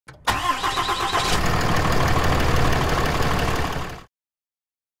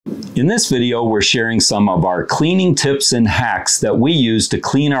In this video, we're sharing some of our cleaning tips and hacks that we use to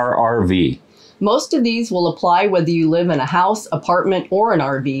clean our RV. Most of these will apply whether you live in a house, apartment, or an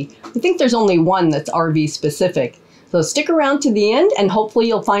RV. I think there's only one that's RV specific. So stick around to the end and hopefully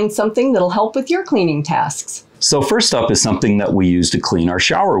you'll find something that'll help with your cleaning tasks. So first up is something that we use to clean our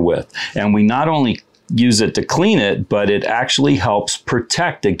shower with. And we not only use it to clean it, but it actually helps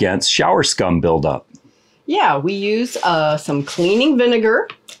protect against shower scum buildup. Yeah, we use some cleaning vinegar,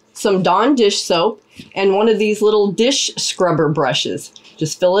 some Dawn dish soap, and one of these little dish scrubber brushes.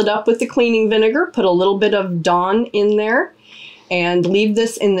 Just fill it up with the cleaning vinegar, put a little bit of Dawn in there, and leave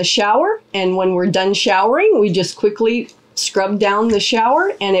this in the shower. And when we're done showering, we just quickly scrub down the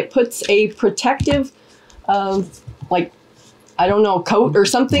shower, and it puts a protective, coat or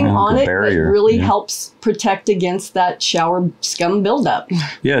something on it that really helps protect against that shower scum buildup.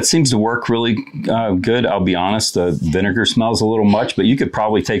 Yeah, it seems to work really good. I'll be honest, the vinegar smells a little much, but you could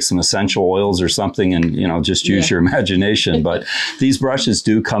probably take some essential oils or something and, just use your imagination. But these brushes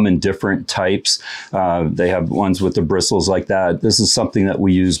do come in different types. They have ones with the bristles like that. This is something that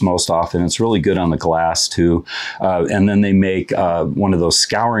we use most often. It's really good on the glass too. And then they make one of those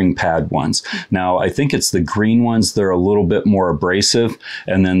scouring pad ones. Now, I think it's the green ones. They're a little bit more abrasive,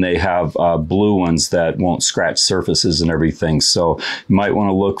 and then they have blue ones that won't scratch surfaces and everything. So you might want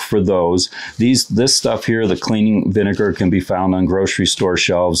to look for those. This stuff here, the cleaning vinegar, can be found on grocery store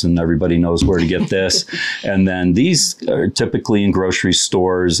shelves, and everybody knows where to get this. And then these are typically in grocery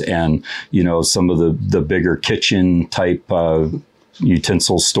stores and some of the bigger kitchen type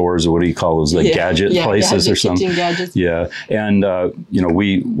utensil stores, or what do you call those, like gadget places or something. Yeah, and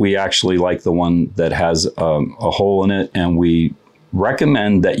we actually like the one that has a hole in it, and we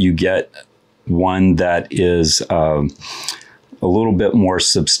recommend that you get one that is a little bit more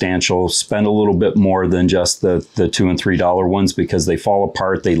substantial. Spend a little bit more than just the $2 and $3 ones, because they fall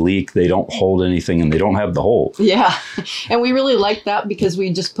apart, they leak, they don't hold anything, and they don't have the hole. Yeah, and we really like that because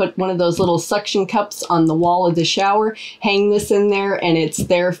we just put one of those little suction cups on the wall of the shower, hang this in there, and it's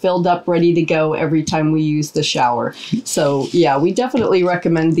there filled up, ready to go every time we use the shower. So yeah, we definitely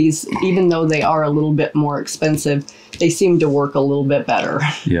recommend these, even though they are a little bit more expensive. They seem to work a little bit better.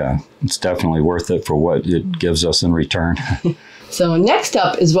 Yeah, it's definitely worth it for what it gives us in return. So next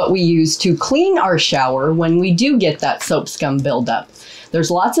up is what we use to clean our shower when we do get that soap scum buildup. There's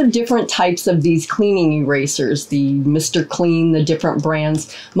lots of different types of these cleaning erasers, the Mr. Clean, the different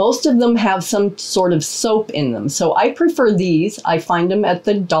brands. Most of them have some sort of soap in them. So I prefer these. I find them at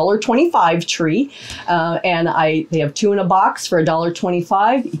the $1.25 tree. And they have 2 in a box for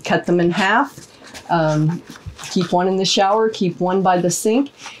 $1.25. You cut them in half. Keep one in the shower, keep one by the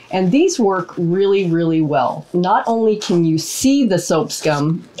sink. And these work really, really well. Not only can you see the soap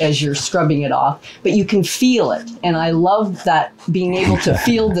scum as you're scrubbing it off, but you can feel it. And I love that, being able to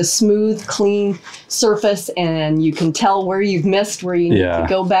feel the smooth, clean surface, and you can tell where you've missed, where you need to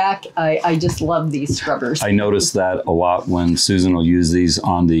go back. I just love these scrubbers. I notice that a lot when Susan will use these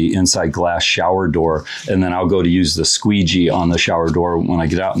on the inside glass shower door, and then I'll go to use the squeegee on the shower door when I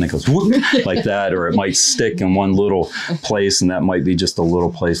get out, and it goes whoop, like that, or it might stick in one little place, and that might be just a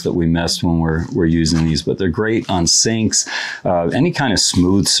little place that we missed when we're using these. But they're great on sinks, any kind of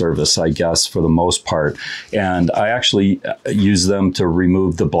smooth surface, I guess, for the most part. And I actually use them to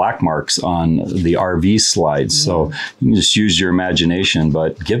remove the black marks on the RV slides. So you can just use your imagination,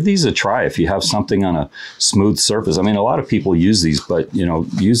 but give these a try if you have something on a smooth surface. I mean, a lot of people use these, but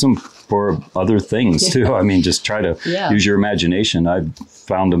use them for other things too. I mean, just try to use your imagination. I've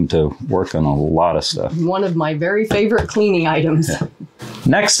found them to work on a lot of stuff. One of my very favorite cleaning items.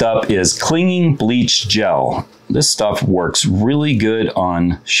 Next up is clinging bleach gel. This stuff works really good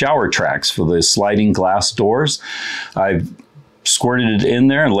on shower tracks for the sliding glass doors. I've squirted it in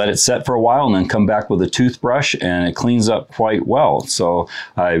there and let it set for a while, and then come back with a toothbrush, and it cleans up quite well. So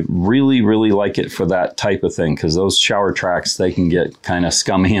I really, really like it for that type of thing, because those shower tracks, they can get kind of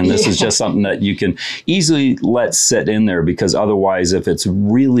scummy, and this is just something that you can easily let sit in there, because otherwise, if it's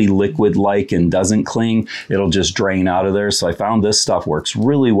really liquid-like and doesn't cling, it'll just drain out of there. So I found this stuff works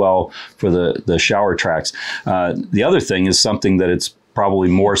really well for the shower tracks. The other thing is something that it's probably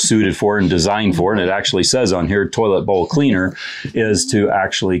more suited for and designed for, and it actually says on here, toilet bowl cleaner, is to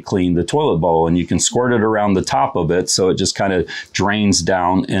actually clean the toilet bowl. And you can squirt it around the top of it, so it just kind of drains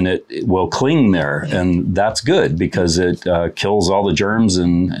down, and it will cling there. And that's good, because it kills all the germs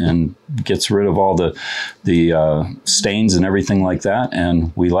and gets rid of all the stains and everything like that.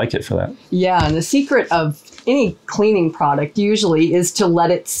 And we like it for that. Yeah, and the secret of any cleaning product usually is to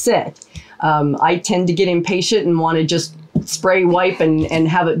let it sit. I tend to get impatient and want to just spray wipe and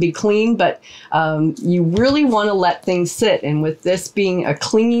have it be clean, but you really want to let things sit. And with this being a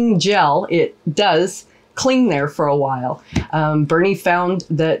clinging gel, it does cling there for a while. Bernie found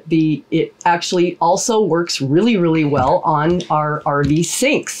that it actually also works really, really well on our RV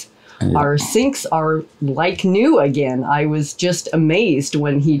sinks. Yeah. Our sinks are like new again. I was just amazed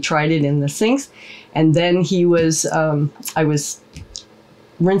when he tried it in the sinks. And then I was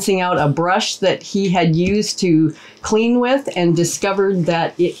rinsing out a brush that he had used to clean with and discovered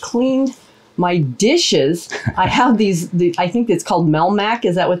that it cleaned my dishes. I have I think it's called Melmac.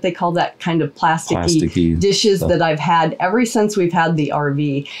 Is that what they call that kind of plasticky dishes stuff that I've had ever since we've had the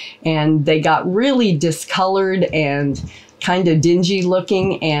RV? And they got really discolored and kind of dingy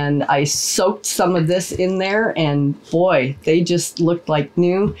looking, and I soaked some of this in there, and boy, they just looked like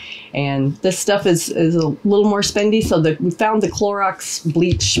new. And this stuff is a little more spendy, so we found the Clorox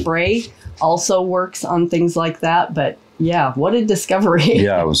bleach spray also works on things like that. But yeah, what a discovery.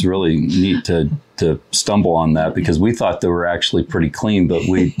 Yeah, it was really neat to stumble on that, because we thought they were actually pretty clean, but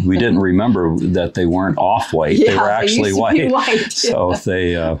we didn't remember that they weren't off-white. Yeah, they were actually white. So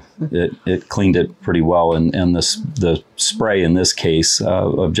it cleaned it pretty well, and the spray in this case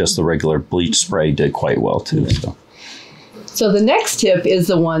of just the regular bleach spray did quite well too. So the next tip is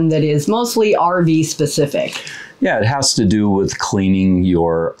the one that is mostly RV specific. Yeah, it has to do with cleaning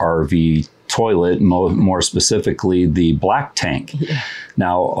your RV toilet, more specifically the black tank. Yeah.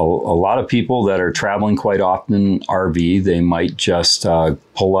 Now, a lot of people that are traveling quite often RV, they might just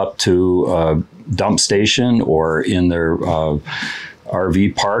pull up to a dump station, or in their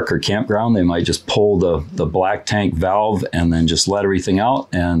RV park or campground, they might just pull the black tank valve and then just let everything out.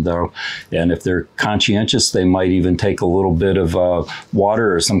 And if they're conscientious, they might even take a little bit of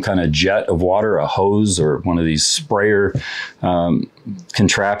water or some kind of jet of water, a hose or one of these sprayer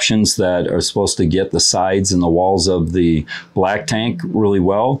contraptions that are supposed to get the sides and the walls of the black tank really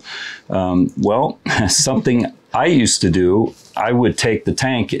well. Something I used to do, I would take the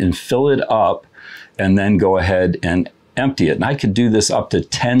tank and fill it up and then go ahead and empty it. And I could do this up to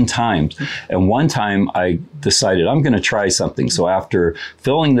 10 times. And one time I decided I'm going to try something. So after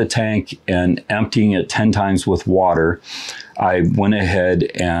filling the tank and emptying it 10 times with water, I went ahead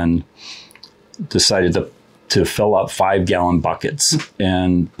and decided to fill up 5-gallon buckets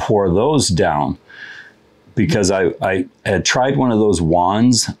and pour those down. Because I had tried one of those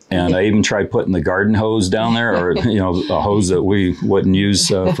wands, and I even tried putting the garden hose down there, or a hose that we wouldn't use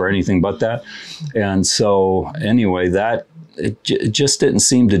for anything but that. And so anyway, it just didn't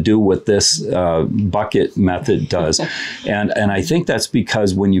seem to do what this bucket method does. And I think that's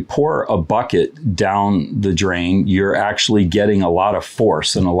because when you pour a bucket down the drain, you're actually getting a lot of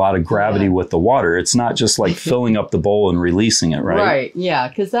force and a lot of gravity with the water. It's not just like filling up the bowl and releasing it, right? Right, yeah,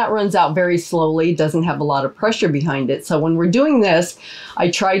 because that runs out very slowly, doesn't have a lot of pressure behind it. So when we're doing this,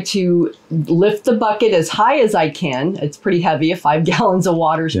 I try to lift the bucket as high as I can. It's pretty heavy. 5 gallons of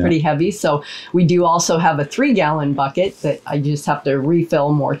water is pretty heavy. So we do also have a 3-gallon bucket that I just have to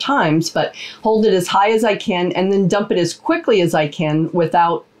refill more times, but hold it as high as I can and then dump it as quickly as I can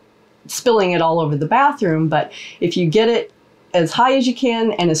without spilling it all over the bathroom. But if you get it as high as you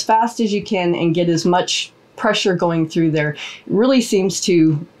can and as fast as you can and get as much pressure going through there, it really seems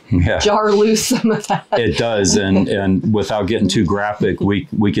to jar loose some of that. It does, and without getting too graphic,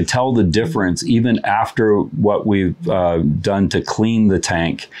 we could tell the difference even after what we've done to clean the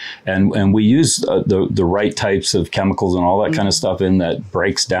tank, and we use the right types of chemicals and all that kind of stuff in that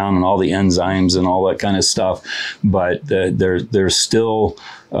breaks down and all the enzymes and all that kind of stuff, but there's still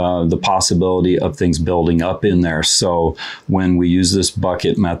the possibility of things building up in there. So when we use this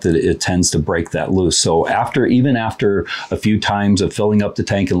bucket method, it tends to break that loose. So even after a few times of filling up the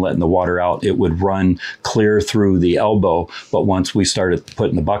tank and letting the water out, it would run clear through the elbow. But once we started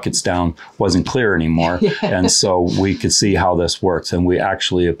putting the buckets down, it wasn't clear anymore. And so we could see how this works. And we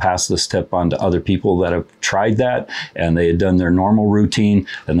actually have passed this tip on to other people that have tried that, and they had done their normal routine,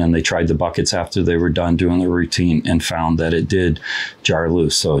 and then they tried the buckets after they were done doing their routine and found that it did jar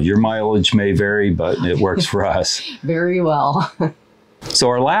loose. So your mileage may vary, but it works for us. Very well. So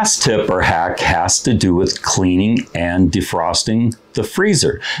our last tip or hack has to do with cleaning and defrosting the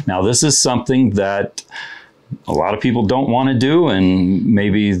freezer. Now, this is something that a lot of people don't want to do, and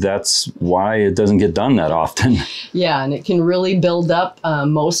maybe that's why it doesn't get done that often. Yeah, and it can really build up.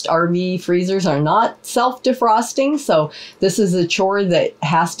 Most RV freezers are not self-defrosting, so this is a chore that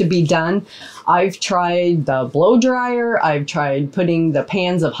has to be done. I've tried the blow dryer. I've tried putting the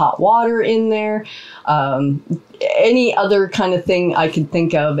pans of hot water in there. Any other kind of thing I could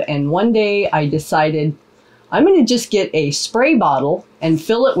think of. And one day I decided I'm going to just get a spray bottle and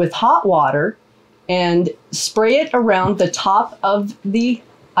fill it with hot water and spray it around the top of the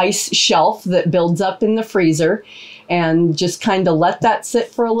ice shelf that builds up in the freezer, and just kind of let that sit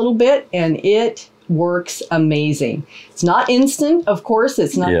for a little bit, and it works amazing. It's not instant, of course.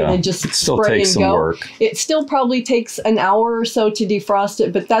 It's not going to just spray and go. Work. It still probably takes an hour or so to defrost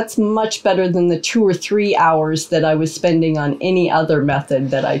it, but that's much better than the 2 or 3 hours that I was spending on any other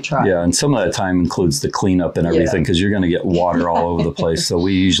method that I tried. Yeah, and some of that time includes the cleanup and everything, because you're going to get water all over the place. So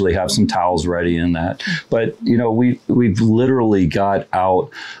we usually have some towels ready in that. But you know, we've literally got out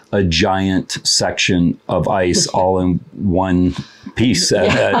a giant section of ice all in one piece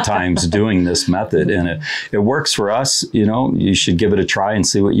at times doing this method, and it works for us. You know, you should give it a try and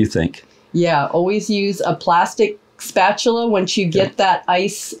see what you think. Yeah, always use a plastic spatula once you get that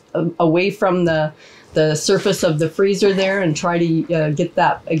ice away from the surface of the freezer there, and try to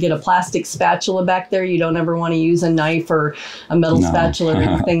get a plastic spatula back there. You don't ever want to use a knife or a metal spatula or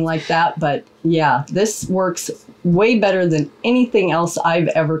anything like that. But yeah, this works way better than anything else I've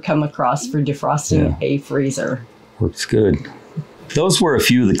ever come across for defrosting a freezer. Works good. Those were a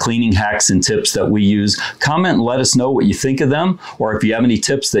few of the cleaning hacks and tips that we use. Comment and let us know what you think of them, or if you have any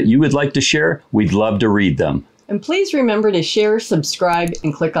tips that you would like to share, we'd love to read them. And please remember to share, subscribe,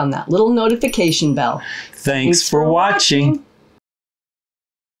 and click on that little notification bell. Thanks for watching.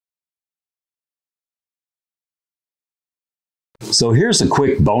 So here's a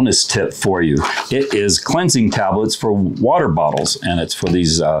quick bonus tip for you. It is cleansing tablets for water bottles, and it's for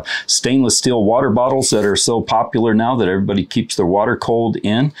these stainless steel water bottles that are so popular now that everybody keeps their water cold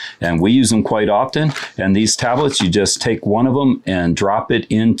in, and we use them quite often. And these tablets, you just take one of them and drop it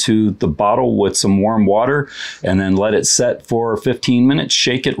into the bottle with some warm water, and then let it set for 15 minutes,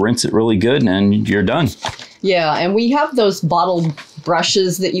 shake it, rinse it really good, and you're done. Yeah, and we have those bottle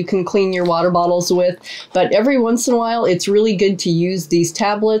brushes that you can clean your water bottles with, but every once in a while it's really good to use these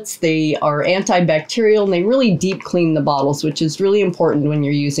tablets. They are antibacterial and they really deep clean the bottles, which is really important when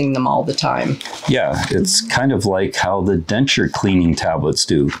you're using them all the time. Yeah, it's kind of like how the denture cleaning tablets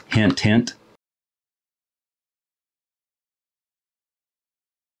do. Hint, hint.